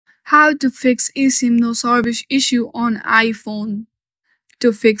How to fix eSIM no service issue on iPhone.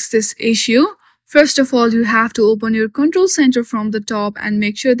 To fix this issue, first of all, you have to open your control center from the top and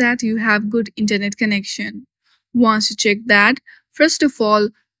make sure that you have good internet connection. Once you check that, first of all,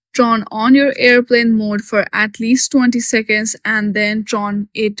 turn on your airplane mode for at least 20 seconds and then turn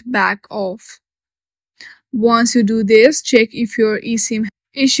it back off. Once you do this, check if your eSIM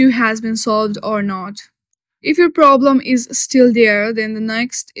issue has been solved or not. If your problem is still there, then the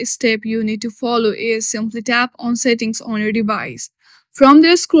next step you need to follow is simply tap on settings on your device. From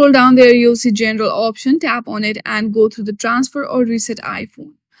there, scroll down there, you'll see general option, tap on it and go through the transfer or reset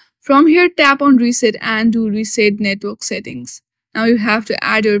iPhone. From here, tap on reset and do reset network settings. Now you have to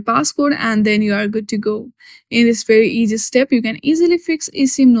add your passcode and then you are good to go. In this very easy step, you can easily fix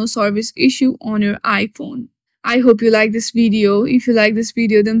eSIM no service issue on your iPhone. I hope you like this video. If you like this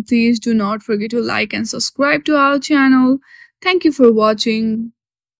video, then please do not forget to like and subscribe to our channel. Thank you for watching.